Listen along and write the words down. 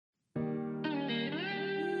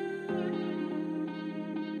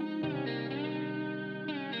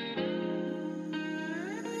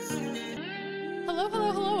Hello,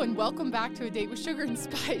 hello, hello, and welcome back to A Date with Sugar and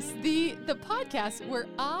Spice, the podcast where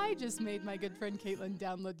I just made my good friend Caitlin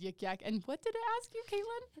download Yik Yak. And what did it ask you,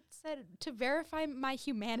 Caitlin? It said to verify my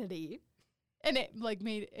humanity. And it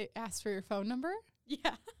made it ask for your phone number?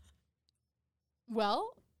 Yeah.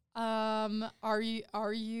 Well, are you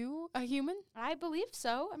a human? I believe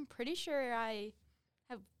so. I'm pretty sure I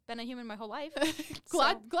have been a human my whole life.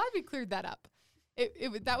 glad we cleared that up.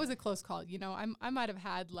 That was a close call. You know, I might have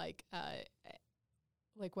had like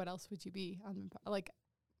what else would you be on like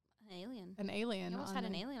an alien? An alien. You almost had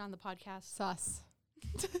an alien on the podcast. Sus.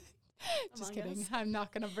 Just kidding. Us. I'm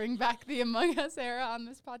not going to bring back the Among Us era on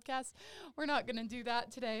this podcast. We're not going to do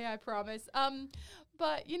that today, I promise.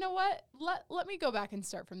 But you know what? Let me go back and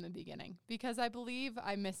start from the beginning because I believe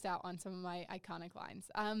I missed out on some of my iconic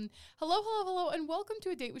lines. Hello, and welcome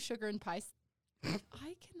to A Date with Sugar and Spice.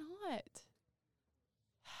 I cannot.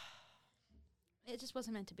 It just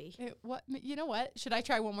wasn't meant to be. You know what? Should I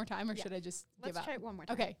try one more time or should I just give up? Let's try it one more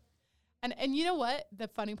time. Okay. And you know what? The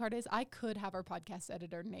funny part is I could have our podcast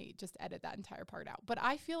editor, Nate, just edit that entire part out. But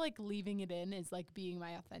I feel like leaving it in is like being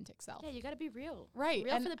my authentic self. Yeah, you got to be real. Right.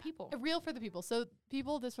 Real for the people. Real for the people. So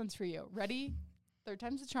people, this one's for you. Ready? Third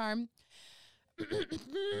time's the charm.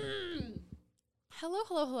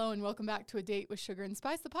 Hello, and welcome back to A Date with Sugar and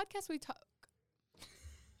Spice, the podcast we talk.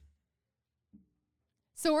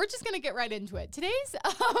 So we're just going to get right into it. Today's,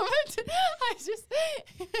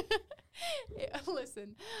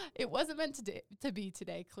 listen, it wasn't meant to be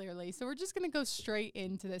today, clearly. So we're just going to go straight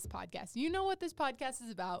into this podcast. You know what this podcast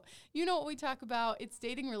is about. You know what we talk about. It's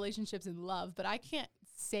dating, relationships, and love. But I can't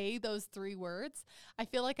say those three words. I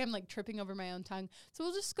feel like I'm like tripping over my own tongue. So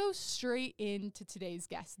we'll just go straight into today's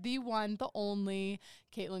guest, the one, the only,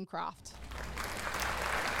 Caitlin Croft.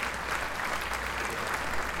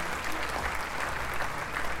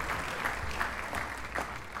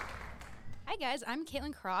 Hi guys, I'm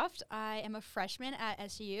Caitlin Croft. I am a freshman at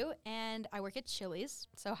SU and I work at Chili's.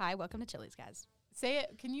 So hi, welcome to Chili's, guys. Say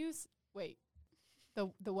it. Can you wait?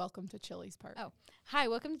 The welcome to Chili's part. Oh, hi,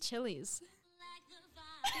 welcome to Chili's.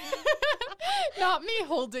 Not me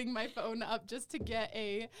holding my phone up just to get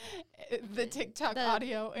the TikTok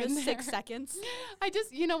audio in there. 6 seconds.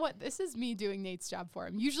 You know what? This is me doing Nate's job for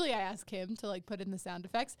him. Usually I ask him to like put in the sound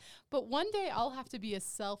effects, but one day I'll have to be a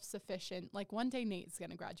self-sufficient, like one day Nate's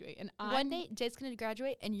going to graduate and one day Jade's going to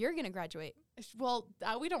graduate and you're going to graduate. Well,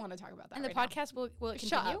 we don't want to talk about that and right the podcast will it continue?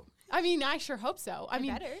 Shut up. I mean, I sure hope so. I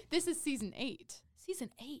mean, better. This is season 8.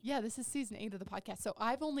 Season 8. Yeah, this is season 8 of the podcast. So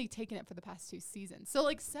I've only taken it for the past 2 seasons. So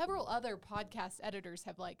like several other podcast editors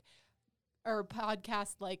have or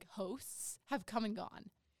podcast like hosts have come and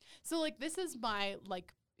gone. So like this is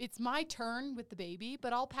it's my turn with the baby,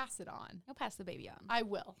 but I'll pass it on. You'll pass the baby on. I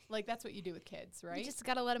will. Like that's what you do with kids, right? You just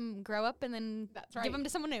got to let them grow up and then give them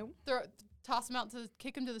to someone new. Toss them out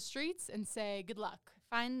kick them to the streets and say good luck.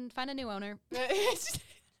 Find a new owner.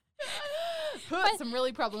 Some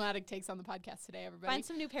really problematic takes on the podcast today, everybody. Find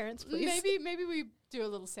some new parents, please. Maybe we do a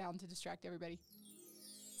little sound to distract everybody.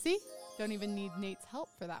 See? Don't even need Nate's help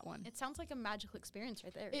for that one. It sounds like a magical experience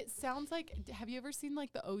right there. It sounds like, have you ever seen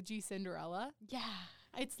like the OG Cinderella? Yeah.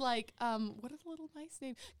 It's like, what is the little nice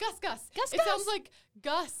name? Gus. Gus. It sounds like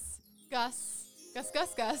Gus.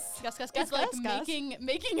 It's like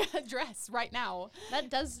making a dress right now.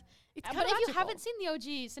 That does. It's but magical. If you haven't seen the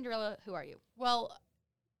OG Cinderella, who are you? Well,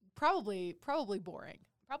 probably boring.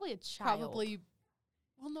 Probably a child.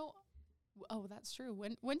 Well, no. Oh, that's true.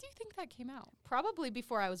 When do you think that came out? Probably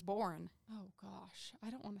before I was born. Oh gosh, I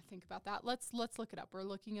don't want to think about that. Let's look it up. We're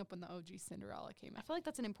looking up when the OG Cinderella came out. I feel like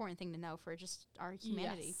that's an important thing to know for just our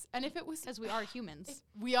humanity. Yes. And if it was, because we are humans.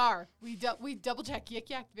 We are. We double check. Yik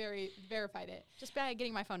Yak verified it just by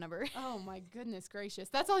getting my phone number. Oh my goodness gracious,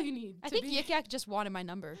 that's all you need. I think Yik Yak just wanted my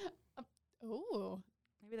number. Oh.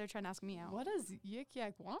 Maybe they're trying to ask me out. What does Yik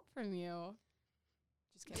Yak want from you?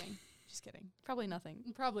 Just kidding. Probably nothing.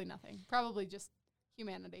 Probably just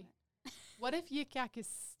humanity. What if Yik Yak is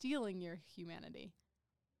stealing your humanity?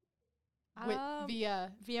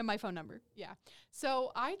 Via my phone number. Yeah.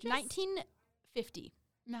 So I just 1950.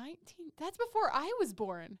 That's before I was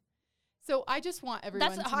born. So I just want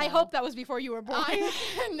everyone to know. I hope that was before you were born.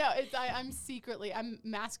 I'm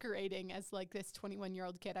masquerading as like this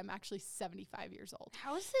 21-year-old kid. I'm actually 75 years old.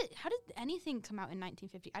 How did anything come out in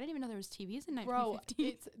 1950? I didn't even know there was TVs in 1950. Bro,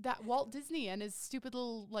 it's that Walt Disney and his stupid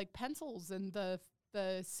little like pencils and the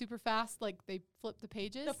super fast, like they flip the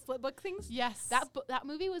pages. The flip book things? Yes. That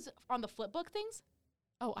movie was on the flip book things?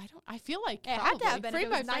 Oh, I feel like it had to have been. It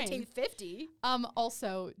was 1950.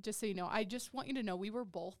 Also, just so you know, I just want you to know we were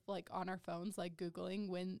both like on our phones, like Googling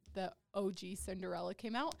when the OG Cinderella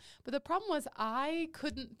came out. But the problem was I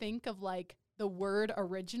couldn't think of like the word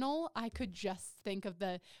original, I could just think of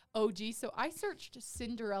the OG. So I searched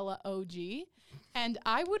Cinderella OG, and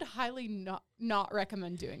I would highly not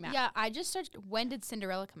recommend doing that. Yeah, I just searched when did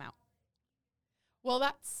Cinderella come out? Well,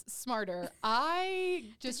 that's smarter. I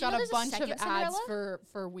just you know got a there's a bunch of second ads Cinderella?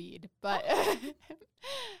 for weed, but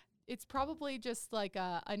it's probably just like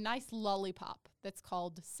a nice lollipop that's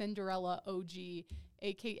called Cinderella OG,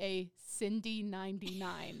 aka Cindy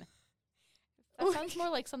 99. That sounds more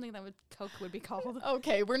like something that Coke would be called.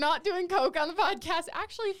 Okay, we're not doing Coke on the podcast.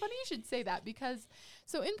 Actually, funny you should say that because,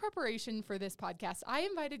 so in preparation for this podcast, I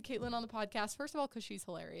invited Caitlin on the podcast, first of all, because she's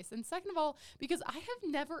hilarious. And second of all, because I have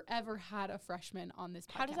never, ever had a freshman on this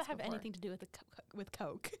podcast. How does that have before. anything to do with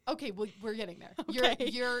Coke? Okay, well, we're getting there. Okay.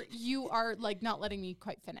 You are like not letting me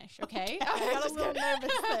quite finish, okay? I got a little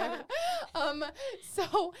nervous there.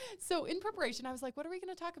 So in preparation, I was like, what are we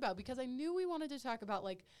going to talk about? Because I knew we wanted to talk about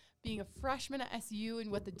like being a freshman at SU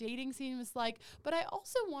and what the dating scene was like, but I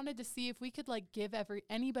also wanted to see if we could like give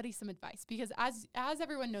anybody some advice because as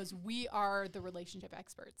everyone knows, we are the relationship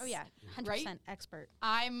experts. Oh yeah, 100% right? expert.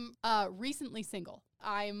 I'm recently single.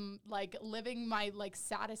 I'm like living my like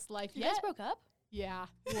saddest life You yet. guys broke up? Yeah.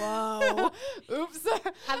 Whoa. Oops.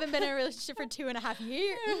 Haven't been in a relationship for 2.5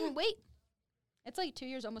 years. Wait, it's like 2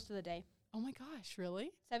 years almost to the day. Oh my gosh,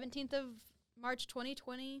 really? 17th of March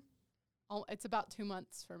 2020. Oh, it's about 2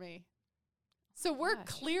 months for me. So we are Gosh.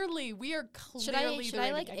 clearly Should I the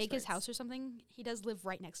like dating egg his experts. house or something? He does live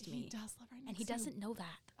right next to He me. does live right next And he to you. doesn't know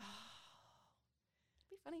that. Oh, It'd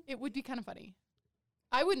be funny. it would be kind of funny.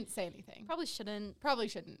 I wouldn't say anything. Probably shouldn't. Probably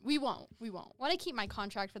shouldn't. We won't. Want to keep my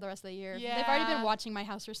contract for the rest of the year. They've already Yeah. been watching my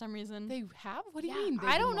house for some reason. They have? What do Yeah, you mean?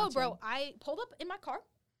 I don't know, bro. I pulled up in my car,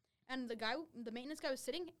 and the maintenance guy was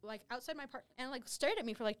sitting like outside my part and like stared at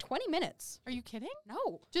me for like 20 minutes. Are you kidding?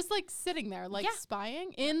 No, Just like sitting there, like Yeah.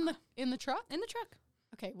 spying in the truck? in the truck.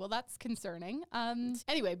 Okay, well that's concerning.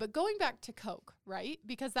 Anyway, but going back to Coke, right?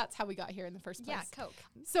 Because that's how we got here in the first place. Yeah, Coke.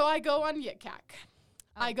 So I go on Yik Yak.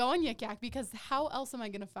 Oh. I go on Yik Yak because how else am I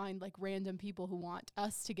going to find like random people who want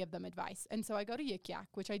us to give them advice? And so I go to Yik Yak,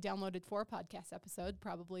 which I downloaded for a podcast episode,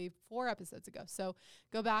 probably 4 episodes ago. So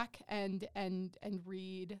go back and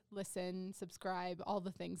read, listen, subscribe, all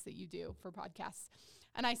the things that you do for podcasts.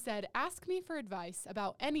 And I said, ask me for advice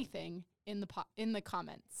about anything in the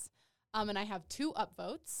comments. And I have 2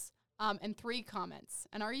 upvotes and 3 comments.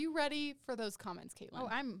 And are you ready for those comments, Caitlin? Oh,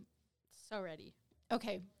 I'm so ready.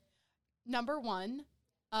 Okay. Number 1,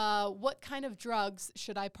 what kind of drugs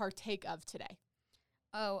should I partake of today?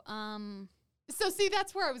 Oh, So see,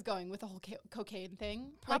 that's where I was going with the whole cocaine thing.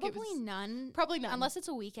 Like, it probably was- none. Probably none. Unless it's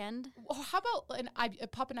a weekend. Oh, how about a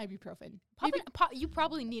pop and ibuprofen? You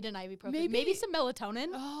probably need an ibuprofen. Maybe- Maybe some melatonin.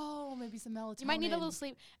 Oh, maybe some melatonin. You might need a little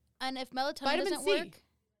sleep. And if melatonin Vitamin doesn't C. work,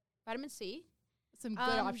 vitamin C. Some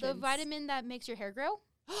good options. The vitamin that makes your hair grow.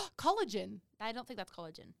 Collagen. I don't think that's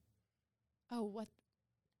collagen. Oh,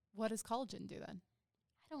 what does collagen do then?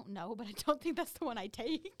 I don't know, but I don't think that's the one I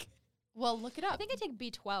take. Well, look it up. I think I take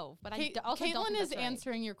B12, but also Caitlin don't think is that's right.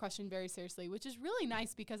 answering your question very seriously, which is really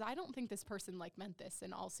nice because I don't think this person like meant this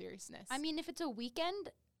in all seriousness. I mean, if it's a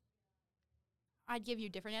weekend, I'd give you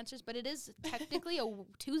different answers, but it is technically a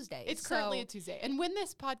Tuesday. it's currently a Tuesday, and when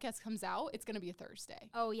this podcast comes out, it's going to be a Thursday.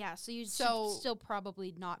 Oh, yeah, so you So- should still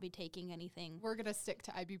probably not be taking anything. We're gonna stick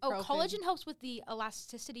to ibuprofen. Oh, collagen helps with the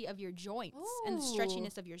elasticity of your joints and the Ooh.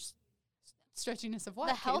 stretchiness of your Stretchiness of what?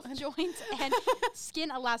 the health Caitlin? joints and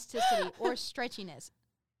skin elasticity or stretchiness.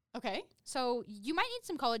 Okay, So you might need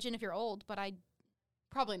some collagen if you're old, but I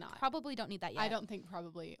probably not. probably don't need that yet. I don't think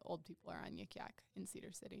probably old people are on Yik Yak in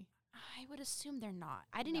Cedar City. I would assume they're not.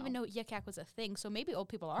 I didn't No. even know Yik Yak was a thing, so maybe old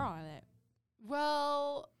people are on it.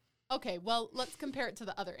 Well, okay. Well, let's compare it to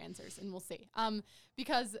the other answers, and we'll see.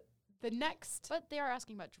 Because the next But they are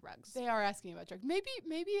asking about drugs. they are asking about drugs. Maybe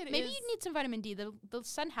Maybe you need some vitamin D. The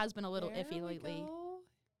sun has been a little There iffy we lately. go.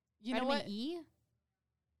 You know Vitamin what? E?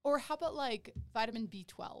 Or how about like vitamin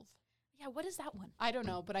B12? Yeah, what is that one? I don't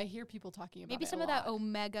know, but I hear people talking about Maybe it some a of that lot.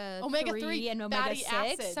 omega Omega-3 3 and fatty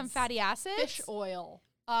omega 6, some acids. fatty acids. Fish oil.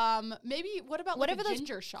 Maybe what about Whatever like a those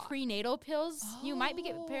ginger shot? Prenatal pills. You might be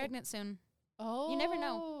getting Oh. pregnant soon. Oh, you never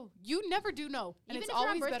know. You never do know, and Even it's if you're on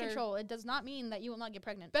always birth better. control, it does not mean that you will not get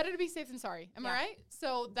pregnant. Better to be safe than sorry. Am I Yeah. right?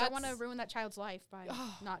 So that's Don't want to ruin that child's life by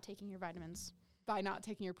Oh. not taking your vitamins. by not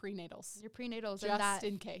taking your prenatals, Your prenatals and just that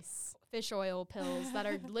in case. fish oil pills that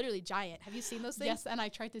are literally giant. Have you seen those things? Yes, and I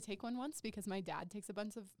tried to take one once because my dad takes a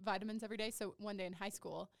bunch of vitamins every day. So one day in high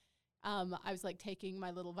school, I was like taking my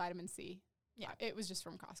little vitamin C. Yeah. It was just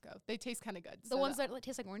from Costco. They taste kind of good. The ones that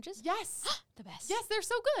taste like oranges? Yes, The best. yes, they're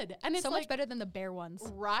so good, and it's so like much better than the bear ones.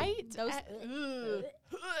 right. Those- Ugh.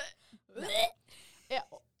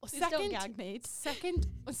 Please don't gag Nate. Second,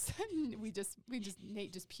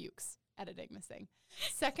 Nate just pukes editing this thing.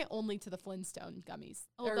 Second only to the Flintstone gummies.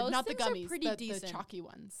 Oh, or those not the things are gummies, pretty the decent. chalky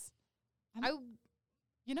ones. I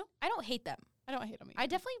don't hate them. I don't hate them either. I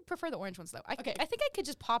definitely prefer the orange ones, though. Okay. I think I could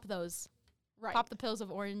just pop those. Right. Pop the pills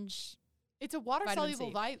of orange. It's a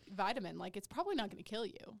water-soluble Vitamin vitamin. Like, it's probably not going to kill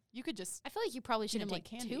you. You could just... I feel like you probably Eat 'em shouldn't like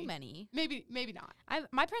take candy. too many. Maybe not.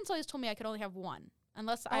 My parents always told me I could only have one.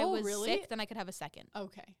 Unless I Oh, was really? sick, then I could have a second.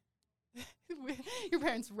 Okay. Your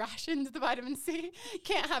parents rationed the vitamin C.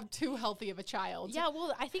 Can't have too healthy of a child. Yeah,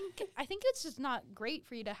 well, I think it's just not great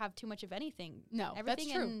for you to have too much of anything. No, Everything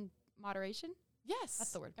that's true. in moderation. Yes.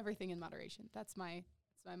 That's the word. Everything in moderation. That's my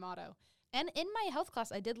motto. And in my health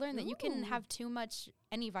class, I did learn that you can Ooh. have too much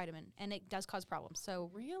any vitamin, and it does cause problems. So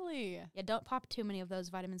Really? yeah, don't pop too many of those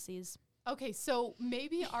vitamin C's. Okay, so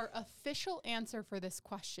maybe our official answer for this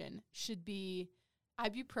question should be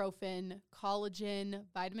ibuprofen, collagen,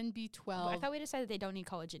 vitamin B12. I thought we decided they don't need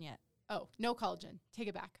collagen yet. Oh, no collagen. Take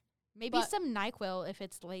it back. Maybe But- some NyQuil if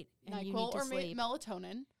it's late and you need NyQuil to or sleep.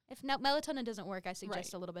 melatonin. If melatonin doesn't work, I suggest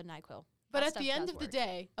Right. a little bit of NyQuil. But That at stuff the end does of the work.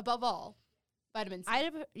 day, above all, vitamin C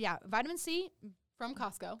vitamin C, from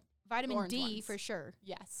Costco. vitamin orange D ones. for sure,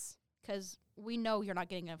 Yes. because we know you're not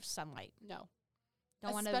getting enough sunlight. No.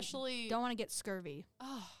 Don't want Especially. to get scurvy.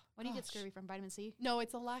 Oh, What do you get gosh. scurvy from? Vitamin C? No,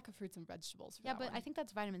 it's a lack of fruits and vegetables. For Yeah, that but one. I think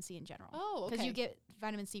that's vitamin C in general. Oh, okay. Because you get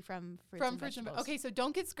vitamin C from fruits from and fruits and vegetables. Okay, so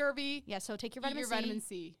don't get scurvy. Yeah, so take your Eat vitamin C.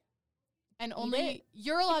 C. And Eat only it.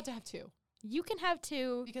 you're allowed to have 2 You can have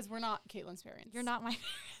 2. because we're not Caitlin's parents. You're not my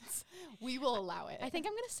parents. We will allow it. I think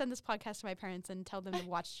I'm going to send this podcast to my parents and tell them to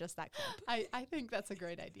watch just that clip. I think that's a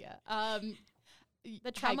great idea.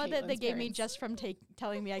 The trauma that they gave me just from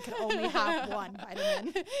telling me I could only have one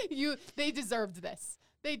vitamin. They deserved this.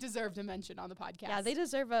 They deserved a mention on the podcast. Yeah, they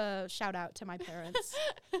deserve a shout out to my parents,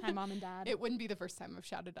 my mom and dad. It wouldn't be the first time I've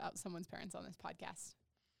shouted out someone's parents on this podcast.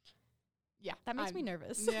 Yeah, That makes me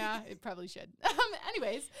nervous. Yeah, it probably should.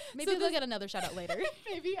 Anyways, Maybe they'll get another shout out later.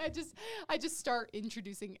 maybe I just start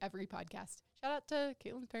introducing every podcast. Shout out to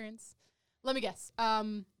Caitlin's parents. Let me guess.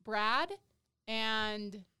 Brad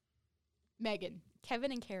and Megan.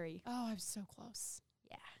 Kevin and Carrie. Oh, I was so close.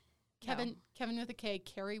 Yeah. Kevin with a K,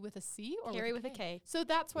 Carrie with a C, or Carrie with a K. So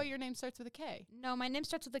that's why your name starts with a K. No, my name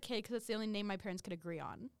starts with a K because it's the only name my parents could agree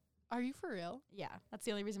on. Are you for real? Yeah, that's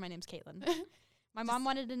the only reason my name's Caitlin. My mom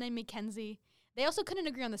wanted to name me Kenzie. They also couldn't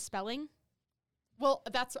agree on the spelling. Well,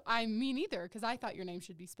 me neither, because I thought your name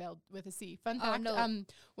should be spelled with a C. Fun Oh, fact, no.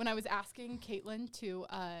 When I was asking Caitlin to,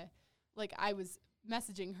 I was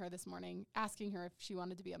messaging her this morning, asking her if she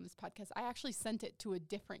wanted to be on this podcast, I actually sent it to a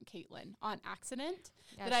different Caitlin on accident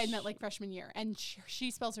that I had met freshman year, and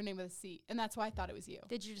she spells her name with a C, and that's why I thought it was you.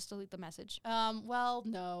 Did you just delete the message? Well,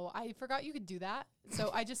 no, I forgot you could do that,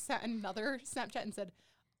 so I just sent another Snapchat and said,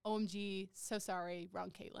 OMG, so sorry, wrong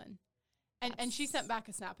Caitlin. And she sent back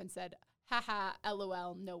a snap and said, haha,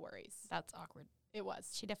 LOL, no worries. That's awkward. It was.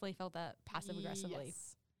 She definitely felt that passive aggressively.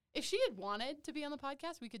 Yes. If she had wanted to be on the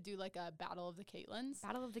podcast, we could do like a battle of the Caitlins.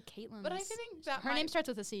 Battle of the Caitlins. But I think that her name starts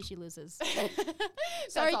with a C. She loses. That's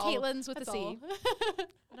Sorry, all. Caitlins with a That's C. all.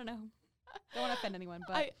 I don't know. Don't want to offend anyone,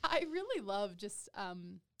 but I really love just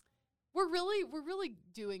we're really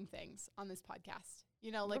doing things on this podcast.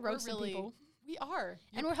 You know, like we're roasting really people. We are.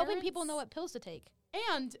 And Your we're helping people parents- know what pills to take.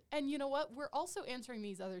 And you know what? We're also answering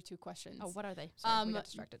these other 2 questions. Oh, what are they? Sorry, we got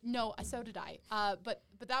distracted. No, so did I. But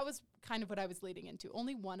that was kind of what I was leading into.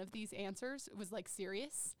 Only one of these answers was like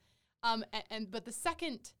serious. But the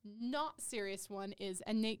second not serious one is,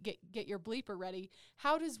 and Nate, get your bleeper ready.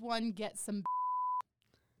 How does one get some?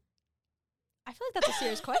 I feel like that's a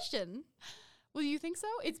serious question. Well, you think so?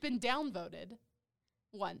 It's been downvoted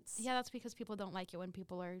once. Yeah, that's because people don't like it when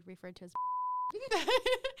people are referred to as. That's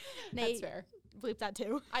Nate, fair. bleep that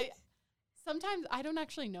too. Sometimes I don't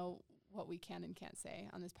actually know what we can and can't say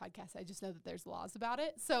on this podcast. I just know that there's laws about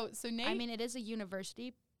it. So Nate, I mean, it is a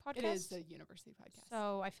university podcast. it is a university podcast.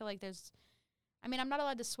 So I feel like I'm not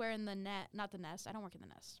allowed to swear in the not the nest. I don't work in the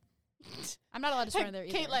nest. I'm not allowed to swear in there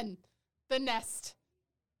either. Caitlin, the nest.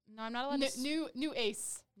 No, I'm not allowed to. New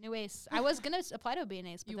ace. New ace. I was going to apply to be an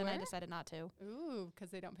ace, but You then I were? decided not to. Ooh, because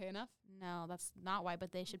they don't pay enough. No, that's not why,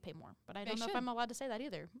 but they should pay more. But I They don't know should. if I'm allowed to say that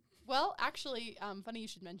either. Well, actually, funny you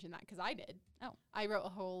should mention that because I did. Oh. I wrote a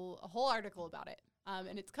whole article about it,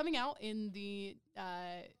 and it's coming out in the.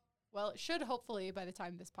 Well, it should hopefully by the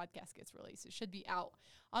time this podcast gets released, it should be out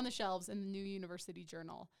on the shelves in the New University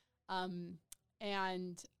Journal.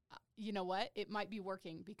 And you know what? It might be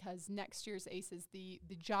working because next year's ACEs, the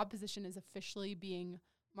job position is officially being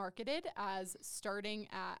marketed as starting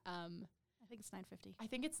at I think it's $9.50. I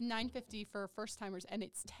think it's $9.50 for first timers, and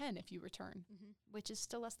it's $10 if you return. Which is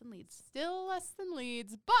still less than Leeds. Still less than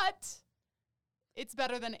Leeds, but it's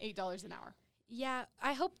better than $8 an hour. Yeah,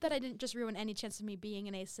 I hope that I didn't just ruin any chance of me being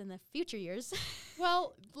an ace in the future years.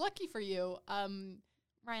 Well, lucky for you. Ryan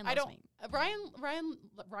loves me.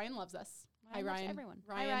 Ryan loves us. Ryan Hi, loves Ryan. everyone.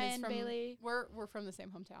 Ryan Hi, is Ryan, from Bailey. We're from the same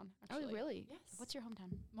hometown. Actually. Oh, really? Yes. What's your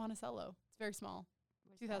hometown? Monticello? It's very small.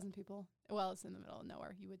 2,000 people. Well, it's in the middle of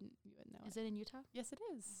nowhere. You wouldn't know. Is it in Utah? Yes, it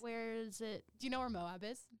is. Where is it? Do you know where Moab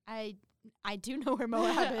is? I do know where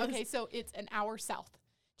Moab is. Okay, so it's an hour south.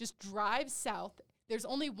 Just drive south. There's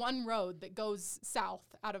only one road that goes south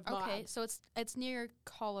out of Moab. Okay, so it's near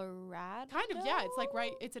Colorado? Kind of, yeah. It's like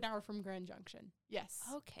it's an hour from Grand Junction. Yes.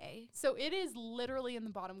 Okay. So it is literally in the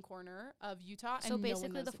bottom corner of Utah. So and basically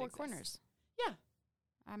no one knows the it Four exists. Corners. Yeah.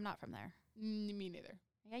 I'm not from there. Me neither.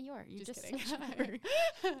 Yeah, you are. You Just just kidding.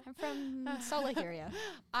 I'm from Salt Lake area.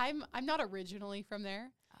 I'm not originally from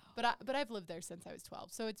there, but I've lived there since I was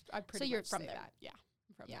 12. So I'm pretty. So you're much from say there. That. Yeah.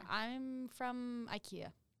 I'm from Yeah, there. I'm from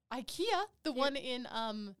IKEA. IKEA, the one in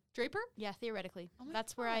Draper. Yeah, theoretically. Oh my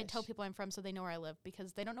That's where I tell gosh. people I'm from so they know where I live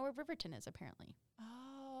because they don't know where Riverton is apparently.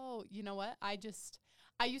 Oh, you know what? I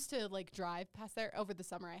used to like drive past there over the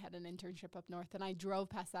summer. I had an internship up north and I drove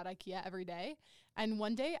past that IKEA every day. And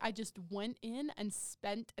one day I just went in and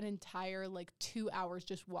spent an entire 2 hours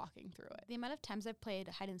just walking through it. The amount of times I've played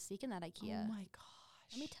hide and seek in that IKEA. Oh my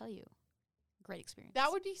gosh. Let me tell you. Great experience.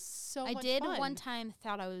 That would be so I much did fun. one time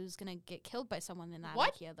thought I was going to get killed by someone in that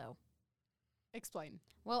What? IKEA though. Explain.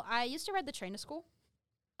 Well, I used to ride the train to school.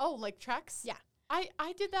 Oh, like treks? Yeah.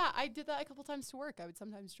 I did that. I did that a couple times to work. I would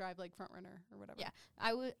sometimes drive Front Runner or whatever. Yeah.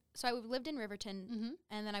 I lived in Riverton Mm-hmm.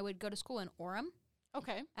 and then I would go to school in Orem.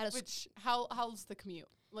 Okay. At a Which how's the commute?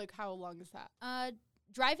 Like how long is that?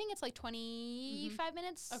 Driving, it's like 25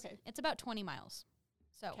 minutes. Okay. It's about 20 miles.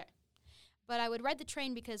 So, Okay. But I would ride the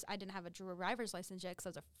train because I didn't have a driver's license yet because I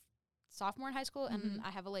was a sophomore in high school and Mhm.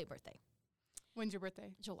 I have a late birthday, When's your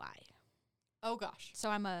birthday? July. Oh gosh. So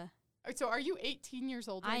So are you 18 years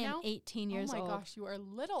old right I am now? 18 years old. Oh my old. gosh, you are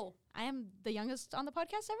little. I am the youngest on the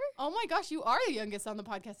podcast ever. Oh my gosh, you are the youngest on the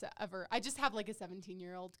podcast ever. I just have a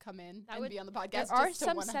 17-year-old come in That and would- be on the podcast. There are just to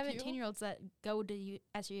some one-up you. 17-year-olds that go to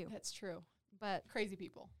SU, That's true. but Crazy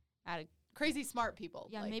people. at a, Crazy smart people.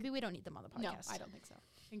 yeah, maybe we don't need them on the podcast. No, I don't think so.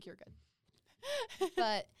 I think you're good.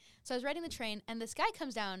 But so I was riding the train and this guy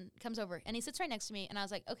comes over and he sits right next to me and I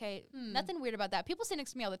was like, okay, nothing weird about that. People sit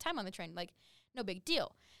next to me all the time on the train, like no big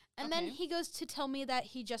deal. And then Okay. he goes to tell me that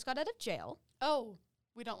he just got out of jail. Oh,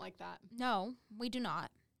 we don't like that. No, we do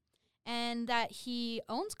not. And that he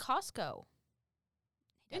owns Costco.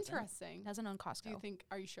 He doesn't. Interesting. Doesn't own Costco. Do you think?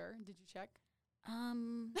 Are you sure? Did you check?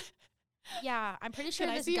 Yeah, I'm pretty sure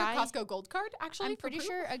Can I this see guy. your Costco Gold Card? Actually, I'm for pretty proof?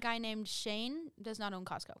 sure a guy named Shane does not own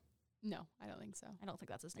Costco. No, I don't think so. I don't think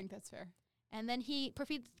that's his I name. think that's fair. And then he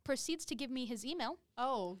proceeds to give me his email.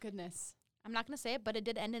 Oh goodness. I'm not going to say it, but it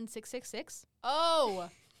did end in 666 Oh.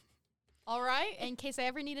 All right. in case I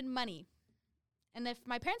ever needed money. And if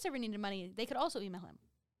my parents ever needed money, they could also email him.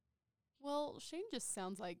 Well, Shane just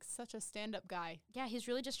sounds like such a stand-up guy. Yeah, he's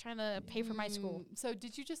really just trying to pay for my school. So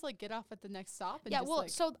did you just get off at the next stop? And Yeah, just, well,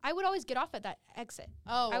 so I would always get off at that exit.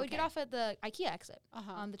 oh, I would get off at the IKEA exit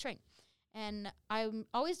Uh-huh. on the train. And I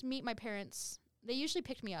always meet my parents. They usually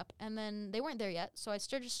picked me up, and then they weren't there yet, so I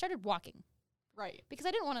just started walking Right. because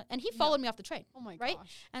I didn't want to. And he No. followed me off the train, Oh my Right?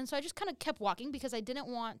 gosh. and so I just kind of kept walking because I didn't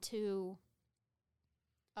want to.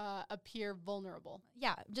 Appear vulnerable.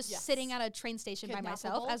 Yeah, just Yes. sitting at a train station by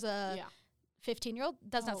myself Kidnappable? as a Yeah. 15-year-old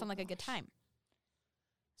does not Oh sound like a good gosh. time.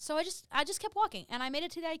 So I just kept walking, and I made it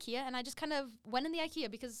to the IKEA, and I just kind of went in the IKEA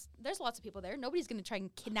because there's lots of people there. Nobody's gonna try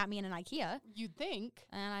and kidnap me in an IKEA, You'd think.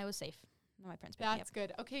 and I was safe. My parents picked me up. That's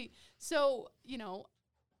good. Okay. So,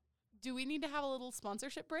 do we need to have a little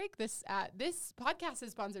sponsorship break? This podcast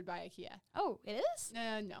is sponsored by IKEA. Oh, it is.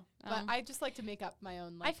 No. But I just like to make up my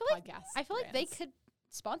own I feel podcast. I feel like they brands. could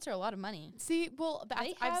sponsor a lot of money. See, well, They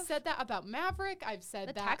I've have said that about Maverick. I've said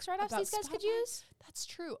The that tax write-offs about these guys could Spotlight. use. That's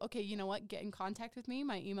true. Okay, you know what? Get in contact with me.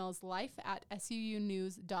 My email is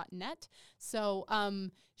life@suunews.net. So,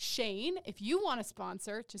 Shane, if you want to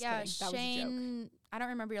sponsor, just Yeah, kidding. That was a joke. Shane. I don't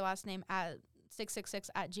remember your last name at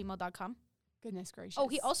 666@gmail.com. Goodness gracious. Oh,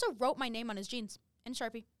 he also wrote my name on his jeans in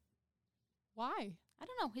Sharpie. Why? I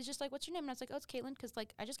don't know. He's just like, "What's your name?" And I was like, "Oh, it's Caitlin," because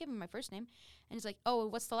I just gave him my first name, and he's like, "Oh,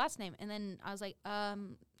 what's the last name?" And then I was like,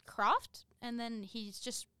 Croft," and then he's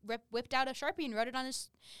just whipped out a Sharpie and wrote it on his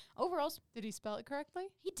overalls. Did he spell it correctly?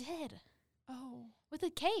 He did Oh, with a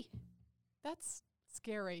K. that's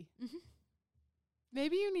scary. Mhm.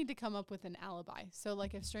 Maybe you need to come up with an alibi. So,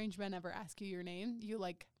 if strange men ever ask you your name, you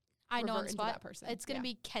I know on revert the into spot. that person. It's going to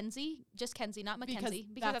Yeah. be Kenzie, just Kenzie, not Mackenzie,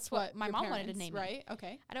 because that's what my your mom wanted to parents, name me. right?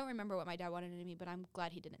 Okay. I don't remember what my dad wanted to name me, but I'm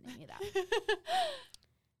glad he didn't name me that.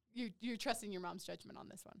 You're trusting your mom's judgment on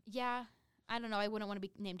this one. Yeah, I don't know. I wouldn't want to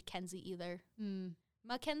be named Kenzie either. Mm.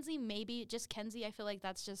 Mackenzie, maybe. Just Kenzie, I feel like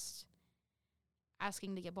that's just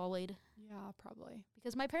asking to get bullied. Yeah, probably.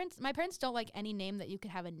 Because my parents don't like any name that you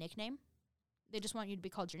could have a nickname. They just want you to be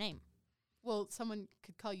called your name. Well, someone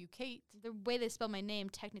could call you Kate. The way they spell my name,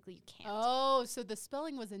 technically you can't. Oh, so the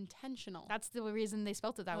spelling was intentional. That's the reason they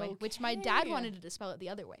spelt it that way, which my dad Okay. wanted to spell it the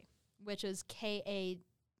other way, which is Katelyn.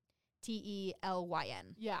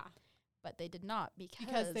 Yeah, But they did not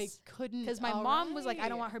because they couldn't. Because my mom was like, I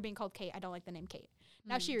don't Alright. want her being called Kate. I don't like the name Kate.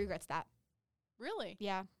 Now Mm. she regrets that. Really?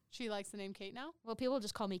 Yeah. She likes the name Kate now? Well, people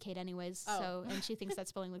just call me Kate anyways. Oh. So, and she thinks that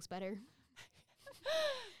spelling looks better.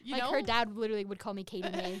 You Like know? her dad literally would call me Katie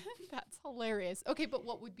May. That's hilarious. Okay, but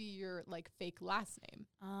what would be your like fake last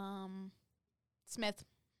name? Smith.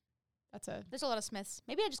 That's a There's a lot of Smiths.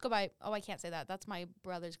 Maybe I just go by. Oh, I can't say that. That's my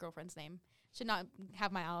brother's girlfriend's name. Should not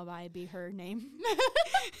have my alibi be her name.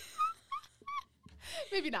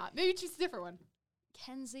 maybe not. Maybe choose a different one.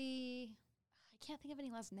 Kenzie. I can't think of any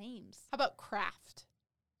last names. How about Kraft?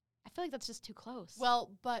 I feel like that's just too close.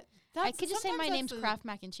 Well, but that's I could just say my sometimes name's that's the Kraft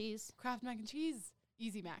Mac and Cheese. Kraft mac and cheese.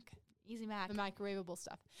 Easy Mac. Easy Mac. The microwavable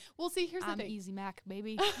stuff. Well, see, here's the I'm thing. Easy Mac,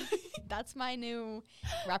 baby. That's my new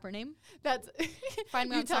rapper name. That's Find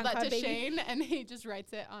me you on tell that SoundCloud, to baby. Shane, and he just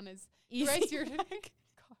writes it on his. Easy. Writes your. Gosh.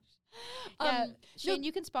 Yeah, no- Shane,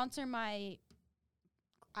 you can sponsor my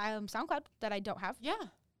SoundCloud that I don't have. Yeah.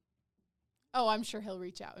 Oh, I'm sure he'll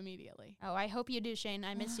reach out immediately. Oh, I hope you do, Shane.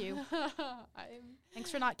 I miss you. I'm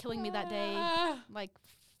Thanks for not killing me that day, Ah. like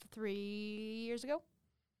 3 years ago.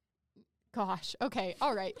 Gosh. Okay.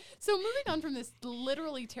 All right. So moving on from this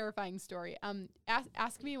literally terrifying story,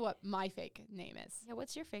 ask me what my fake name is. Yeah,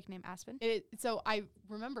 what's your fake name, Aspen? So I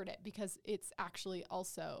remembered it because it's actually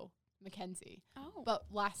also Mackenzie, Oh, but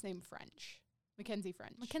last name French. Mackenzie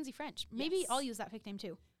French. Mackenzie French. Maybe Yes. I'll use that fake name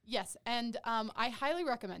too. Yes, and I highly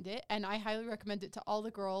recommend it, and I highly recommend it to all the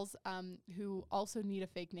girls who also need a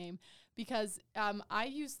fake name, because I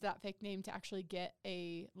used that fake name to actually get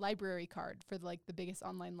a library card for like the biggest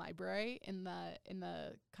online library in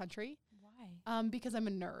the country, Why? because I'm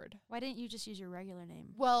a nerd. Why didn't you just use your regular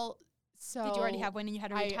name? Well, so Did you already have one and you had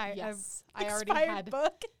to retire? Yes, I already expired had.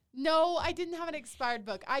 book. No, I didn't have an expired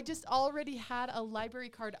book. I just already had a library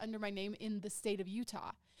card under my name in the state of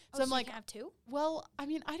Utah. So I'm you like, can have two. well, I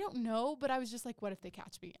mean, I don't know, but I was just like, what if they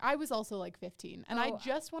catch me? I was also like 15, and I Oh.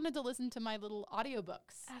 just wanted to listen to my little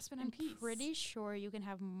audiobooks. Aspen, in I'm peace. pretty sure you can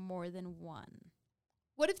have more than one.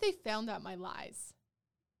 What if they found out my lies?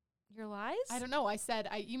 Your lies? I don't know. I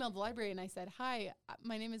emailed the library and I said, hi,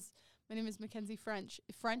 my name is Mackenzie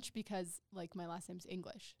French because like my last name's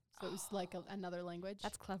English. So it was like another language.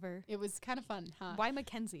 That's clever. It was kind of fun, huh? Why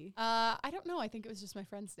Mackenzie? I don't know. I think it was just my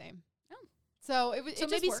friend's name. Oh. So it was. So it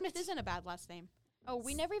just maybe worked. Smith isn't a bad last name. Oh,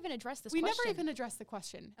 we never even addressed this We question. never even addressed the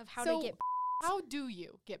question of how So to get How do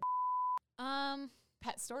you get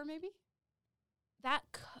pet store? Maybe that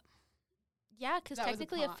yeah, because That was a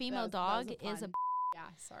technically a pun. female That was dog a is a pun. Yeah,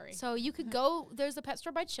 sorry. so you could go there's a pet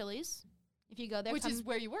store by Chili's. If you go there, Which come, is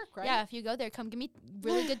where you work, right? yeah, if you go there, come give me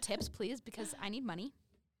really good tips, please, because I need money.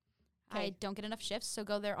 I 'Kay. don't get enough shifts, so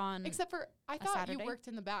go there on Except for I a thought Saturday. you worked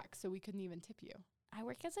in the back, so we couldn't even tip you. I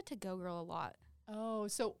work as a to-go girl a lot. Oh,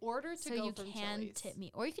 so order to So go you from can Chili's. tip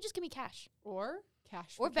me. Or you could just give me cash. Or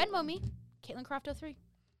cash Or for Venmo Caitlin. me. Caitlin Croft 03.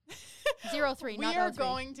 03, We not are 03.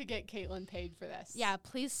 going to get Caitlin paid for this. Yeah,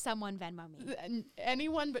 please someone Venmo me.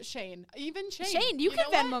 Anyone but Shane. Even Shane. Shane, you can know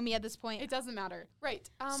what? Venmo me at this point. It doesn't matter. Right.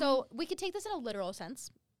 So we could take this in a literal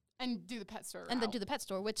sense and do the pet store and then route. do the pet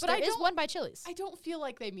store, which But there I is don't- one by Chili's. I don't feel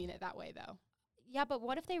like they mean it that way, though. Yeah, but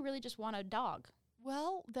what if they really just want a dog?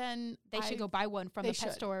 Well, then They should go buy one from they the pet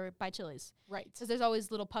should. store by Chili's. Right. Because there's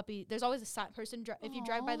always little puppy. There's always a person. If you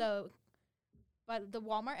drive by Aw. the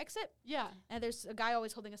Walmart exit, Yeah. and there's a guy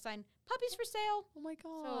always holding a sign, "Puppies for sale." Oh my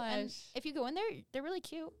So and gosh. if you go in there, they're really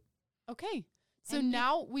cute. Okay. So And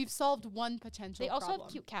now we've solved one potential They also problem.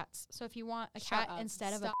 have cute cats. So if you want a Shut cat up.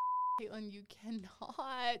 instead of a, Stop, Caitlin, you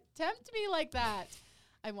cannot tempt me like that.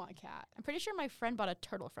 I want a cat. I'm pretty sure my friend bought a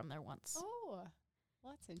turtle from there once. Oh,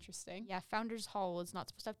 well, that's interesting. Yeah, Founders Hall is not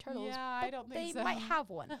supposed to have turtles. Yeah, I but don't they think so. might have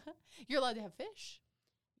one. You're allowed to have fish.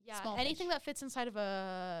 Yeah, Small anything fish. that fits inside of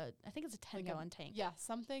a, I think it's a 10 Like a- gallon tank. Yeah,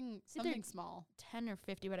 something either- something small. 10 or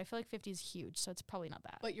 50, but I feel like 50 is huge, so it's probably not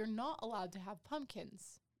that. But you're not allowed to have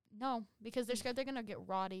pumpkins. No, because they're scared they're going to get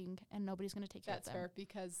rotting and nobody's going to take care That's of them. fair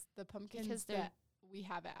because the pumpkins Because they're- that we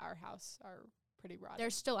have at our house are pretty rotten. They're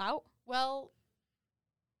still out. Well,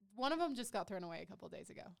 one of them just got thrown away a couple days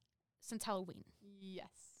ago. since Halloween. Yes.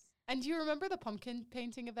 And do you remember the pumpkin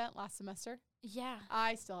painting event last semester? Yeah.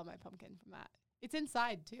 I still have my pumpkin from that. It's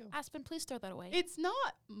inside too. Aspen, please throw that away. It's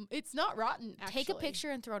not rotten, actually. Take a picture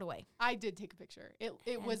and throw it away. I did take a picture.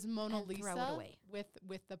 It was Mona and Lisa throw it away.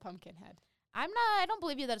 with the pumpkin head. I don't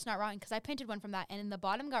believe you that it's not rotten because I painted one from that and in the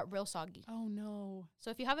bottom got real soggy. Oh no. So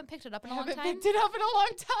if you haven't picked it up in I a long haven't time, picked it up in a long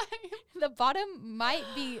time. the bottom might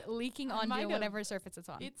be leaking I onto might have. whatever surface it's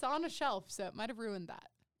on. It's on a shelf, so it might have ruined that.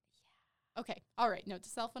 Yeah. Okay. All right. Note to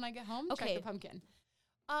self when I get home, check Okay. the pumpkin.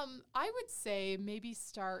 I would say maybe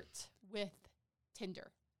start with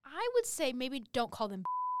Tinder. I would say maybe don't call them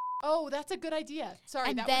Oh, that's a good idea. Sorry,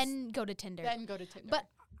 and that then go to Tinder. then go to Tinder. But-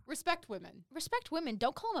 respect women. Respect women.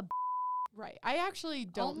 Don't call them Right. I actually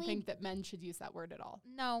don't Only- think that men should use that word at all.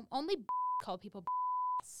 no, only call people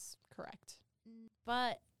Yes, correct.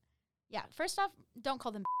 But yeah, first off, don't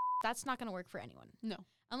call them that's not going to work for anyone. No.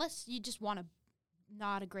 Unless you just want to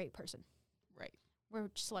not a great person. Right. We're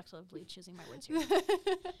selectively choosing my words here.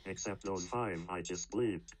 Except those 5 I just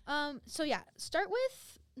bleeped. So yeah, start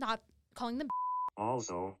with not calling them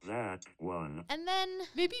Also, that one. and then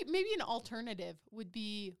maybe an alternative would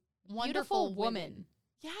be beautiful wonderful woman.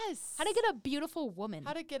 Yes. How to get a beautiful woman.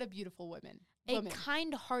 How to get a beautiful woman. a Woman.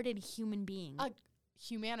 kind-hearted human being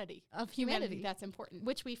Humanity. of humanity, That's important.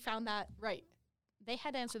 which we found that Right. they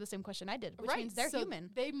had to answer the same question I did, which right. means they're so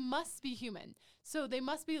human. They must be human. So they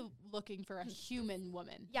must be looking for a human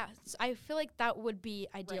woman. Yeah, I feel like that would be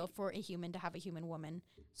ideal Right. for a human to have a human woman.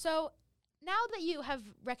 So now that you have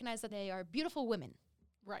recognized that they are beautiful women,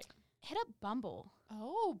 Right. hit up Bumble.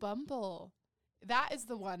 Oh, Bumble. That is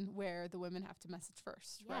the one where the women have to message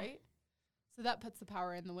first, Yeah. right? So that puts the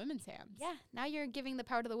power in the women's hands. Yeah, now you're giving the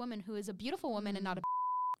power to the woman who is a beautiful woman and not a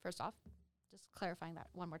first off. Just clarifying that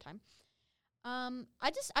one more time. I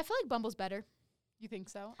feel like Bumble's better. You think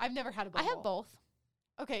so? I've never had a I Bumble. have both.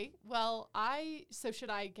 Okay, well, so should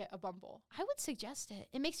I get a Bumble? I would suggest it.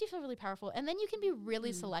 It makes you feel really powerful, and then you can be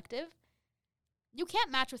really Mm. selective. You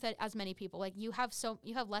can't match with it as many people. Like you have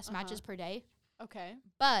less matches Uh-huh. per day. Okay,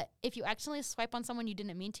 But if you accidentally swipe on someone you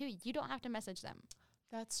didn't mean to, you don't have to message them,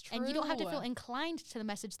 that's true. and you don't have to feel inclined to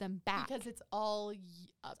message them back. because it's all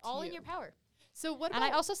up to all you. in your power. So what And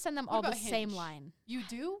about I also send them what all the about same Hinge? line. you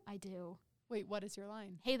do? I do. Wait, what is your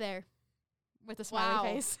line? Hey there, with a smiley Wow.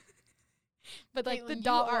 face. But like the Caitlin,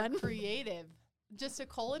 dot you are one, creative. Just a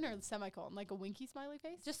colon or a semicolon, like a winky smiley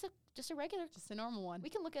face? just a regular. Just a normal one. We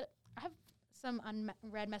can look at. I have some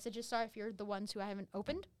unread messages. Sorry if you're the ones who I haven't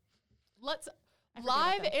opened. Let's I forget about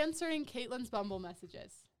live them. answering Caitlin's Bumble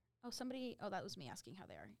messages. Oh, that was me asking how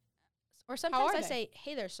they are. Or sometimes are I they? say,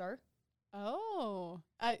 "Hey there, sir." Oh,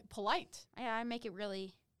 polite. I make it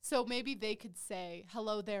really. So maybe they could say,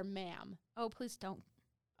 "Hello there, ma'am." Oh, please don't.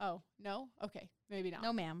 Oh, no? Okay, maybe not.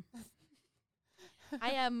 No, ma'am.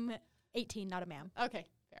 I am 18, not a ma'am. Okay,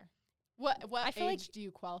 fair. What I feel age like- do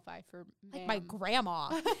you qualify for Like my ma'am? grandma.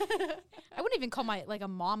 I wouldn't even call my like a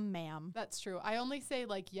mom ma'am. That's true. I only say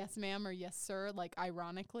like yes ma'am or yes sir, like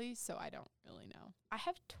ironically, so I don't really know. I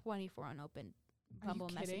have 24 unopened Are you Bumble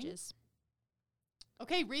kidding? messages.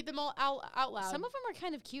 Okay, read them all out loud. Some of them are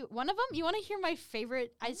kind of cute. One of them, you want to hear my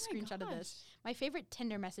favorite? I Oh my screenshotted this. gosh. My favorite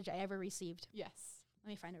Tinder message I ever received. Yes, Let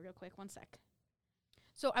me find it real quick. One sec.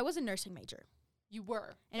 So I was a nursing major. you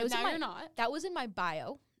were. And it But was in now my- you're not. That was in my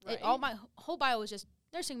bio. Right. My whole bio was just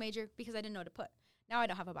nursing major because I didn't know what to put. Now I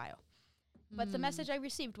don't have a bio. But the Mm. message I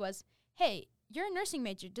received was, "Hey, you're a nursing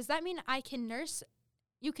major. Does that mean I can nurse?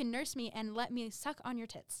 You can nurse me and let me suck on your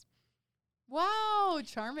tits?" Wow,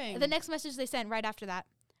 charming. The next message they sent right after that,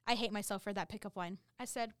 I hate myself for that pickup line. I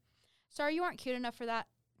said, "Sorry, you aren't cute enough for that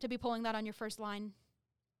to be pulling that on your first line."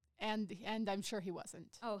 and I'm sure he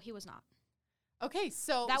wasn't. Oh, he was not. Okay,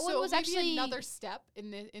 so That one so was maybe actually- another step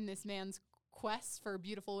in this man's quest for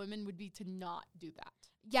beautiful women would be to not do that.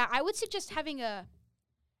 Yeah, I would suggest having a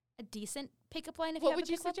decent pickup line if What you have would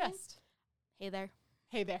a you pickup line. suggest? Hey there.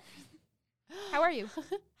 Hey there. How are you?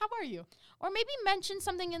 How are you? Or maybe mention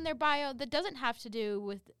something in their bio that doesn't have to do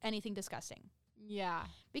with anything disgusting. Yeah.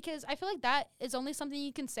 Because I feel like that is only something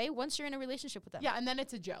you can say once you're in a relationship with them. Yeah, and then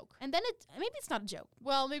it's a joke. And then maybe it's not a joke.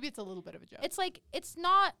 Well, maybe it's a little bit of a joke. It's like, it's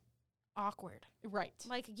not awkward. right.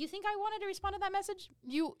 Like, you think I wanted to respond to that message?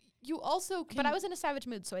 You also can But I was in a savage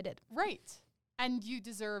mood, so I did. right. And you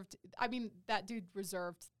deserved that dude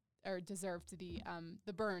deserved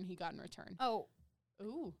the burn he got in return. Oh,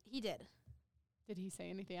 Ooh. he did. Did he say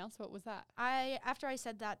anything else? What was that? After I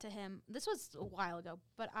said that to him, this was a while ago,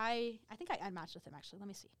 but I think I matched with him, actually. Let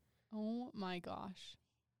me see. Oh my gosh.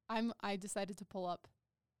 I decided to pull up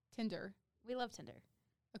Tinder. We love Tinder.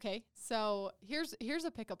 Okay. So here's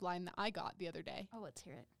a pickup line that I got the other day. Oh, let's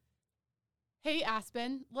hear it. Hey,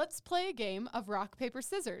 Aspen, let's play a game of rock, paper,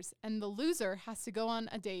 scissors. And the loser has to go on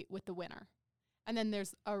a date with the winner. And then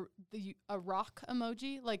there's a rock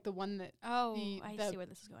emoji, like the one that Oh, The- I the- see where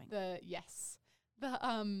this is going.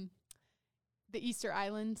 the Easter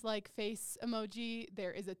Island like face emoji.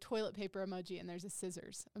 There is a toilet paper emoji and there's a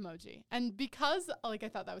scissors emoji. And because like I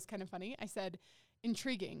thought that was kind of funny, I said,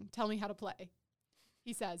 "Intriguing. Tell me how to play."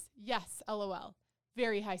 He says, "Yes, LOL.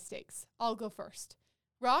 Very high stakes. I'll go first.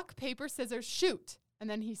 Rock, paper, scissors, shoot." And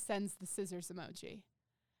then he sends the scissors emoji.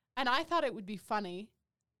 And I thought it would be funny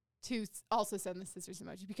to also send the scissors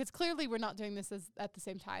emoji because clearly we're not doing this at the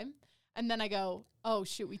same time. And then I go, "Oh,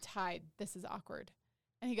 shoot, we tied. This is awkward."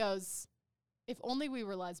 And he goes, "If only we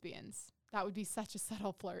were lesbians. That would be such a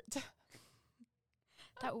subtle flirt."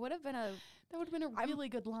 That would have been a That would have been a I'm- really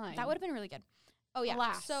good line. that would have been really good. Oh yeah.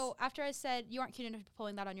 Alas. So after I said you aren't cute enough to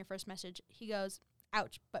pulling that on your first message, he goes,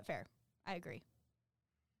 "Ouch, but fair. I agree."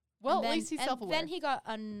 Well, And at then- least he's and self-aware. Then he got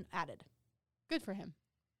unadded. Good for him.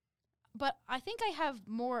 But I think I have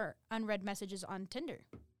more unread messages on Tinder.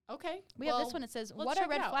 Okay. We have this one. It says, let's "What are check it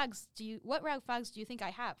red out. flags? What red flags do you think I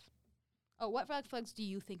have?" Oh, what red flags do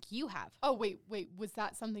you think you have? Oh, wait. Was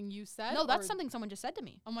that something you said? No, that's or- something someone just said to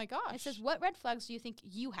me. Oh my gosh. It says, "What red flags do you think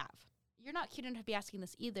you have?" You're not cute enough to be asking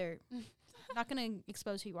this either. Not going to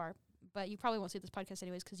expose who you are, but you probably won't see this podcast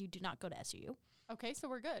anyways because you do not go to SUU. Okay, so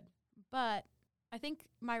we're good. But I think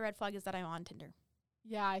my red flag is that I'm on Tinder.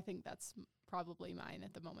 Yeah, I think that's probably mine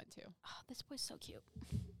at the moment too. Oh, this boy's so cute.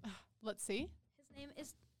 Let's see. His name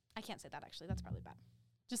is, I can't say that actually. That's probably bad.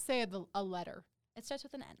 Just say a letter. It starts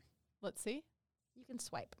with an N. Let's see. You can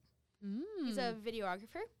swipe. Mm. He's a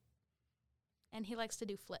videographer, and he likes to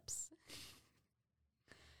do flips.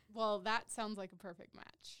 Well, that sounds like a perfect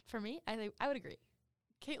match. For me, I would agree.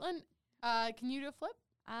 Caitlin, can you do a flip?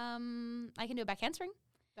 I can do a back handspring.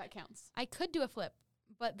 That counts. I could do a flip,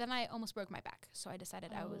 but then I almost broke my back, so I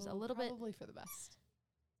decided I was a little bit probably for the best.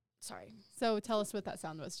 sorry. So tell us what that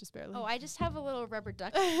sound was, just barely. Oh, I just have a little rubber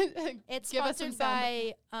duck. It's It's Give us some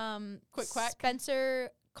sponsored sound. by Quick quack. Spencer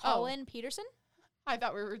Colin Peterson. I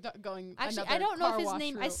thought we were going. Actually, another I don't know car if his wash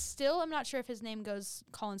name. I route. still am not sure if his name goes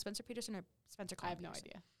Colin Spencer Peterson or Spencer I Colin. have no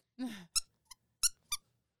Peterson. idea.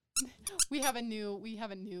 we have a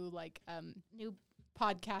new like New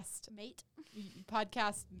podcast mate.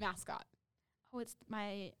 mascot. Oh, it's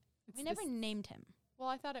my. It's We never this- named him. Well,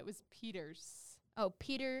 I thought it was Peter's Oh,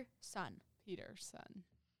 Peter Son. son.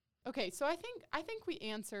 Okay, so I think we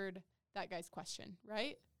answered that guy's question,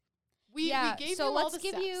 right? We gave so you all let's the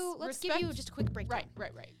give steps. you just a quick breakdown.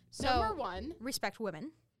 Right. So- Number 1, Respect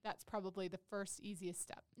women. that's probably the first easiest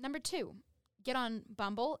step. Number 2, get on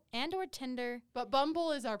Bumble and or Tinder. But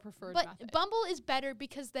Bumble is our preferred But method. Bumble is better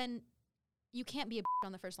because then you can't be a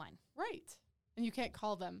on the first line. Right. And you can't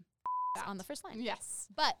call them that. On the first line. Yes.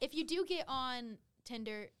 But if you do get on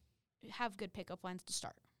Tinder, have good pickup lines to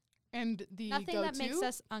start. And the Nothing go-to, that makes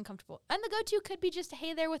us uncomfortable. And the go-to could be just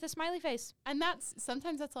hey there with a smiley face. and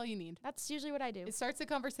sometimes that's all you need. That's usually what I do. It starts a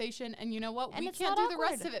conversation, and you know what? And we it's can't not do the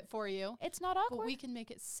rest awkward. of it for you, It's not but awkward. we can make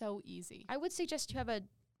it so easy. I would suggest you have a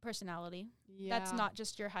personality. Yeah. That's not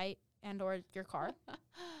just your height and or your car.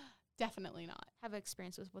 Definitely not. Have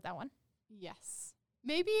experience with that one. Yes.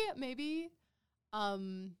 Maybe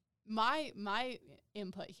my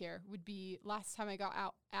input here would be last time I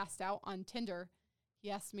got asked out on Tinder, he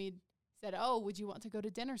asked me, said, "Oh, would you want to go to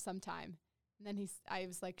dinner sometime?" And then I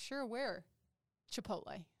was like, "Sure, where?"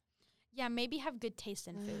 Chipotle. Yeah, maybe have good taste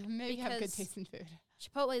in food. Maybe have good because taste in food.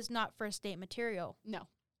 Chipotle is not first date material. No.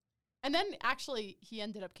 And then actually he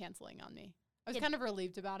ended up canceling on me. I was Yeah. kind of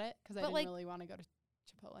relieved about it because I But, didn't like- really want to go to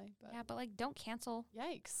Chipotle, but Yeah, but like don't cancel.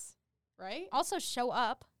 yikes. Right? Also show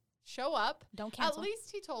up. Show up. Don't cancel. At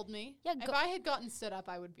least he told me. Yeah, If go- I had gotten stood up,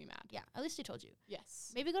 I would be mad. Yeah, at least he told you.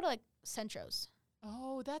 Yes. Maybe go to like Centros.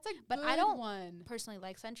 Oh, that's a But good I don't one. Personally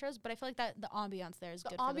like Centros, but I feel like that the ambiance there is The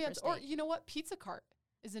good for the ambiance, first or date. you know what? Pizza Cart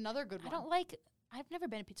is another good I one. don't like. I've never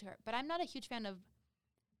been to Pizza Hut, but I'm not a huge fan of.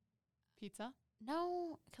 Pizza.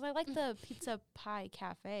 No, because I like the Pizza Pie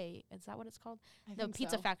Cafe. Is that what it's called? I The think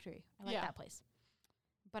Pizza so. Factory. I like Yeah. that place.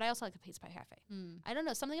 But I also like the Pizza Pie Cafe. Mm. I don't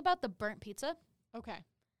know, something about the burnt pizza. Okay.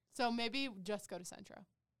 So maybe just go to Centro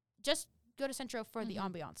Just go to Centro for the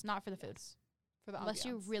Mhm. ambiance, not for the food. Yes. For the Unless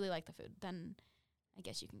you ambiance. really like the food, then I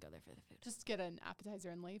guess you can go there for the food. Just get an appetizer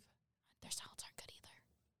and leave. Their salads aren't good either.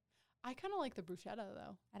 I kind of like the bruschetta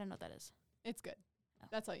though. I don't know what that is. It's good. Oh.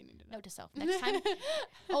 That's all you need to know. Note to self. Next time.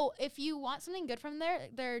 Oh, if you want something good from there,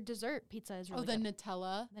 their dessert pizza is really the good.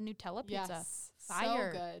 Nutella. The Nutella pizza. Yes.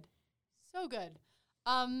 Fire. So good. So good.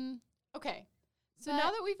 Okay. So But-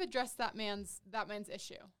 now that we've addressed that man's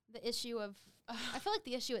issue. The issue of I feel like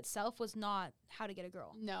the issue itself was not how to get a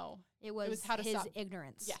girl. No. It was how to his stop.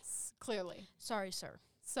 ignorance. Yes, clearly. Sorry, sir.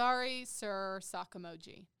 Sorry, sir, sock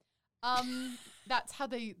emoji.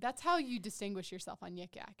 That's how you distinguish yourself on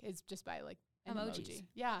Yik Yak, is just by like an Emojis. emoji.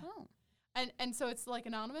 Yeah. Oh. And so it's like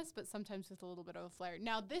anonymous, but sometimes with a little bit of a flair.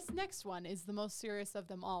 Now this next one is the most serious of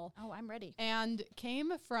them all, Oh, I'm ready. and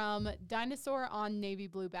came from Dinosaur on navy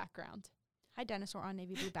blue background. Hi, dinosaur on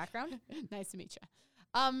navy blue background. Nice to meet you.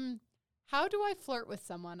 How do I flirt with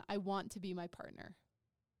someone I want to be my partner?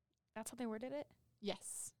 That's how they worded it?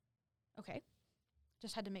 Yes. Okay.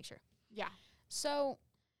 Just had to make sure. Yeah. So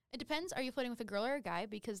it depends. Are you flirting with a girl or a guy?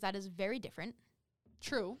 Because that is very different.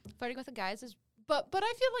 True. Flirting with a guy is But I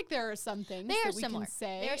feel like there are some things they are that we similar. can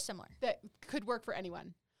say They are similar. that could work for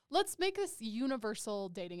anyone. Let's make this universal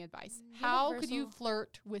dating advice. How could you Universal.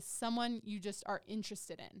 flirt with someone you just are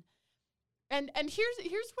interested in? And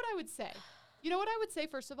here's what I would say. You know what I would say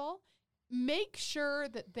first of all? Make sure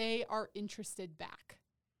that they are interested back.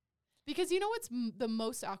 Because you know what's the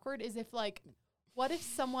most awkward is if like, what if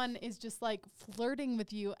someone is just like flirting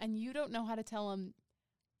with you and you don't know how to tell them,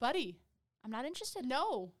 buddy, I'm not interested.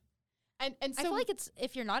 no. And so I feel like it's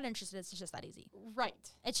if you're not interested, it's just that easy.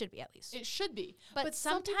 right. It should be at least. It should be. But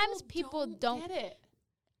some sometimes people don't- get it.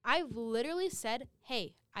 I've literally said,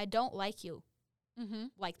 "Hey, I don't like you Mm-hmm.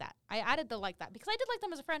 like that." I added the like that because I did like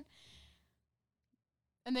them as a friend.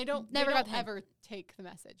 And they don't Never they got don't the hint. ever take the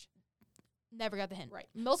message. Never got the hint. Right.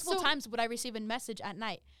 Multiple So- times would I receive a message at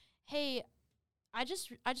night. Hey, I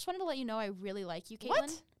just wanted to let you know I really like you, Caitlin.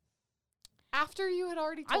 What? After you had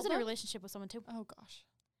already told I was in a them? relationship with someone too. Oh gosh.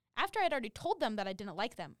 After I'd already told them that I didn't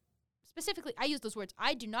like them. Specifically, I used those words.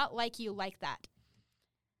 I do not like you like that.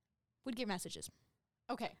 Would get messages.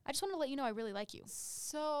 Okay. I just wanted to let you know I really like you.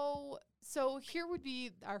 So here would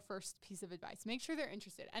be our first piece of advice. Make sure they're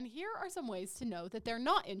interested. And here are some ways to know that they're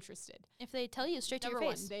not interested. If they tell you straight to Number your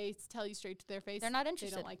one, face, they tell you straight to their face. they're not They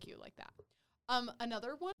interested. don't like you like that.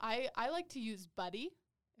 Another one, I like to use buddy.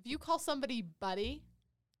 If you call somebody buddy,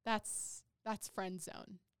 that's friend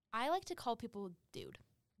zone. I like to call people dude.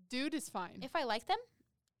 Dude is fine. If I like them,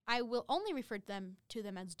 I will only refer to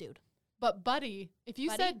them as dude. But buddy, if you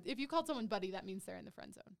Buddy? if you called someone buddy, that means they're in the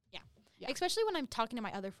friend zone. Yeah. Especially when I'm talking to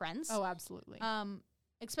my other friends. Oh, absolutely. I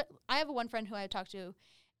have one friend who I talk to,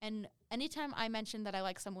 and anytime I mention that I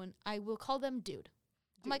like someone, I will call them dude.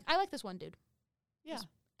 I'm like, I like this one dude. yeah.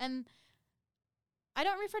 And I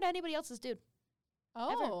don't refer to anybody else as dude.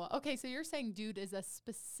 Oh, okay. So you're saying dude is a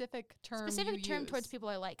specific term. Specific term towards people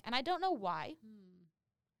I like. And I don't know why.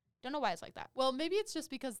 Don't know why it's like that. Well, maybe it's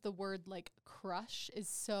just because the word like crush is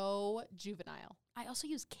so juvenile. I also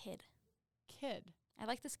use kid. Kid. I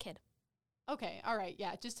like this kid. Okay. All right.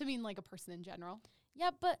 Yeah. Just to mean like a person in general.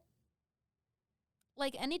 Yeah, but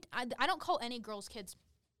like I don't call any girls kids.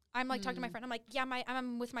 I'm like talking to my friend. I'm like, yeah,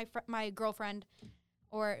 I'm with my girlfriend,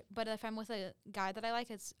 but if I'm with a guy that I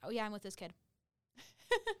like, it's I'm with this kid.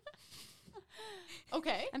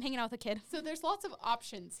 Okay. I'm hanging out with a kid. So there's lots of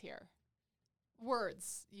options here.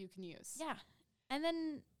 Words you can use. Yeah, and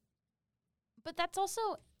then, but that's also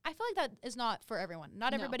I feel like that is not for everyone.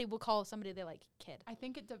 Not No. everybody will call somebody they like kid. I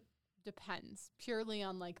think it depends purely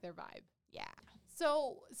on like their vibe. Yeah.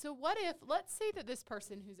 So what if, let's say that this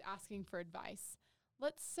person who's asking for advice,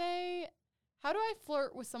 let's say, how do I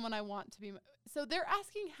flirt with someone I want to be? So they're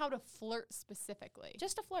asking how to flirt specifically.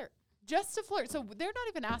 Just a flirt. Just to flirt. So they're not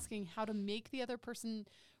even asking how to make the other person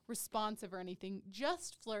responsive or anything,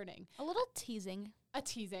 just flirting. A little teasing A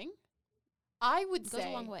teasing. I would goes say,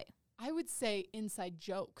 a long way. I would say inside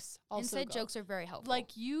jokes also Inside go. jokes are very helpful. Like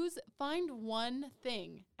find one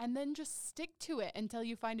thing and then just stick to it until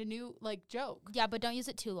you find a new like joke. yeah, but don't use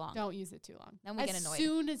it too long. Don't use it too long. Then we as get annoyed.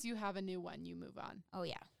 soon as you have a new one, you move on. Oh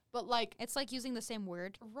yeah, But like, it's like using the same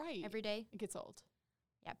word right, every day. it gets old.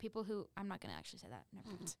 Yeah, people who I'm not gonna actually say that. Never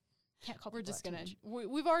mind. Can't call. We're people just out too gonna. much.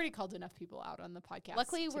 We've already called enough people out on the podcast.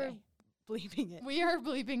 Luckily, we're today. bleeping it. We are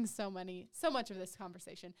bleeping so much of this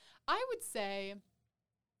conversation. I would say,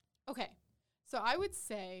 okay, so I would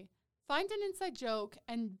say find an inside joke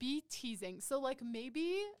and be teasing. So like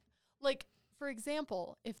maybe, like for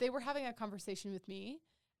example, if they were having a conversation with me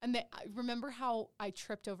and I remember how I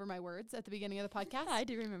tripped over my words at the beginning of the podcast? I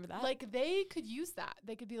do remember that. Like they could use that.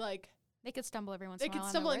 They could be like, they could stumble every once they in a could while.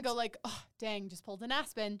 on stumble their and go words. like, oh, dang, just pulled an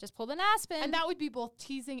Aspen. just pulled an Aspen. And that would be both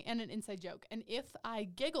teasing and an inside joke. And if I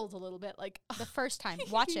giggled a little bit, like, the first time.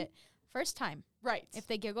 Watch it. First time. right. If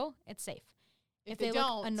they giggle, it's safe. If If they they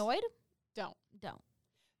don't, look annoyed, don't. don't.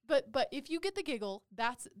 But if you get the giggle,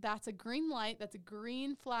 that's a green light, that's a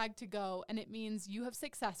green flag to go, and it means you have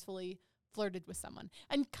successfully flirted with someone.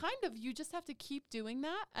 And kind of you just have to keep doing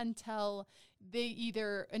that until you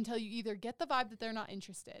either get the vibe that they're not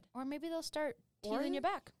interested. Or maybe they'll start Or- teasing you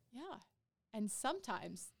back. Yeah. And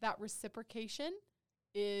sometimes that reciprocation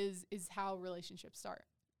is how relationships start.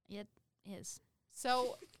 It is.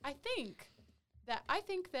 So I think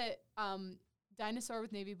that dinosaur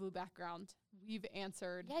with navy blue background, we've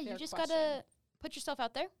answered. Yeah, you their just question. gotta put yourself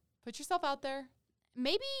out there. Put yourself out there,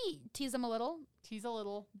 Maybe tease them a little. tease a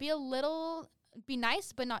little. Be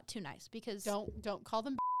nice, but not too nice, because Don't call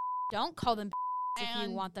them. don't call them if you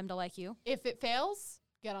And want them to like you. if it fails,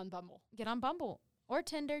 get on Bumble. Get on Bumble or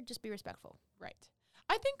Tinder. Just be respectful. Right.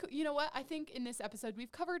 I think, you know what? I think in this episode,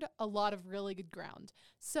 we've covered a lot of really good ground.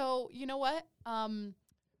 So, you know what?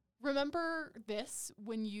 Remember this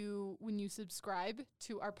when you subscribe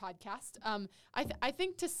to our podcast. I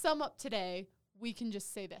think to sum up today, we can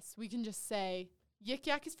just say this. We can just say, Yik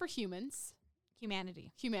Yak is for humans,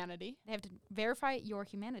 Humanity. humanity. They have to verify your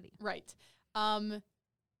humanity. Right.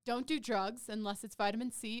 Don't do drugs unless it's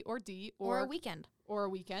vitamin C or D Or a weekend. or a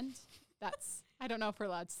weekend. That's, I don't know if we're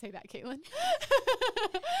allowed to say that, Caitlin.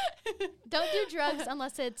 Don't do drugs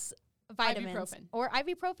unless it's vitamins Ibuprofen. or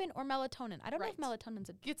ibuprofen or melatonin. I don't Right. know if melatonin's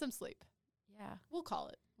a Get some sleep. yeah. We'll call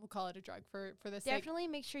it a drug for this sake. Definitely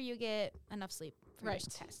make sure you get enough sleep for Right.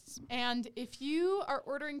 your tests. And if you are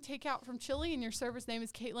ordering takeout from Chili and your server's name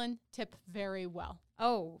is Caitlin, tip very well.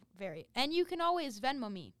 Oh, very. And you can always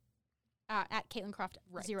Venmo me at Caitlin Croft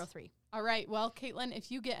Right. 03. All right. Well, Caitlin,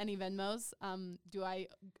 if you get any Venmos, do I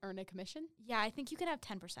earn a commission? Yeah, I think you can have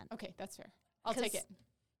 10%. Okay, that's fair. I'll take 'Cause- it.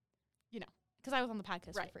 Because I was on the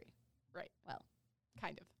podcast Right. for free.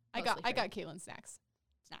 Kind of. I Mostly got Caitlin snacks.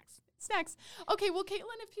 Snacks. Okay, well,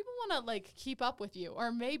 Caitlin, if people want to like keep up with you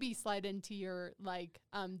or maybe slide into your like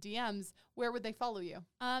DMs, where would they follow you?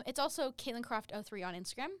 It's also Caitlin Croft 03 on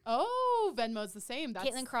Instagram. Oh, Venmo's the same. That's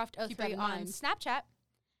Caitlin Croft keep that 03 in on mind. Snapchat.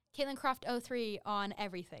 Caitlin Croft 03 on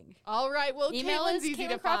everything. All right. Well, Email Caitlin's is easy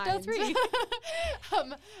to CaitlinCroft03.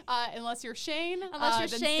 find. Unless you're Shane, Unless you're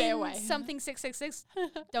then stay away. Shane something 666,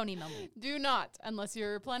 don't email me. Do not, unless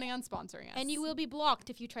you're planning on sponsoring us. And you will be blocked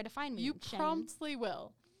if you try to find me. You Shane. promptly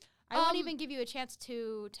will. I won't Um, even give you a chance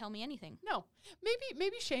to tell me anything. No,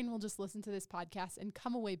 maybe Shane will just listen to this podcast and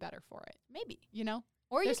come away better for it. Maybe. You know,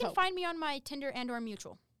 Or There's you can hope. find me on my Tinder and or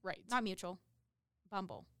Mutual. right? Not Mutual.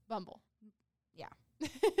 Bumble. Bumble. Yeah.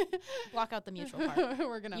 Block out the Mutual part.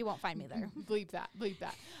 We're gonna You won't find me there. bleep that.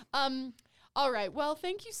 All right. Well,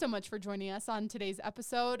 thank you so much for joining us on today's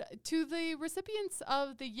episode. To the recipients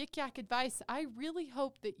of the Yik Yak advice, I really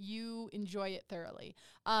hope that you enjoy it thoroughly.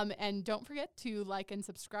 And don't forget to like and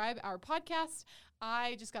subscribe our podcast.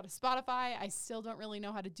 I just got a Spotify. I still don't really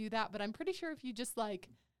know how to do that, but I'm pretty sure if you just like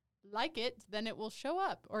it, then it will show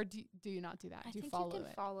up. Or do you not do that? I do you think follow you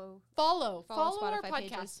can it? follow. Follow our Spotify podcast.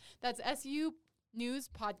 pages. That's SU News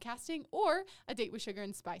Podcasting or A Date with Sugar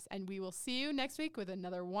and Spice. And we will see you next week with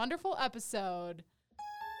another wonderful episode.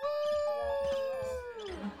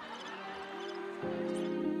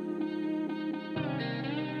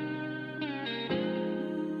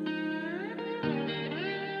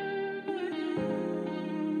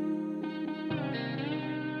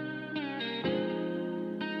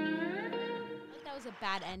 Like that was a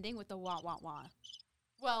bad ending with the wah wah wah.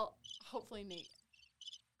 Well, hopefully Nate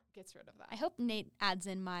gets rid of I hope Nate adds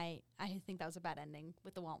in my. I think that was a bad ending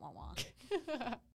with the wah wah wah. that.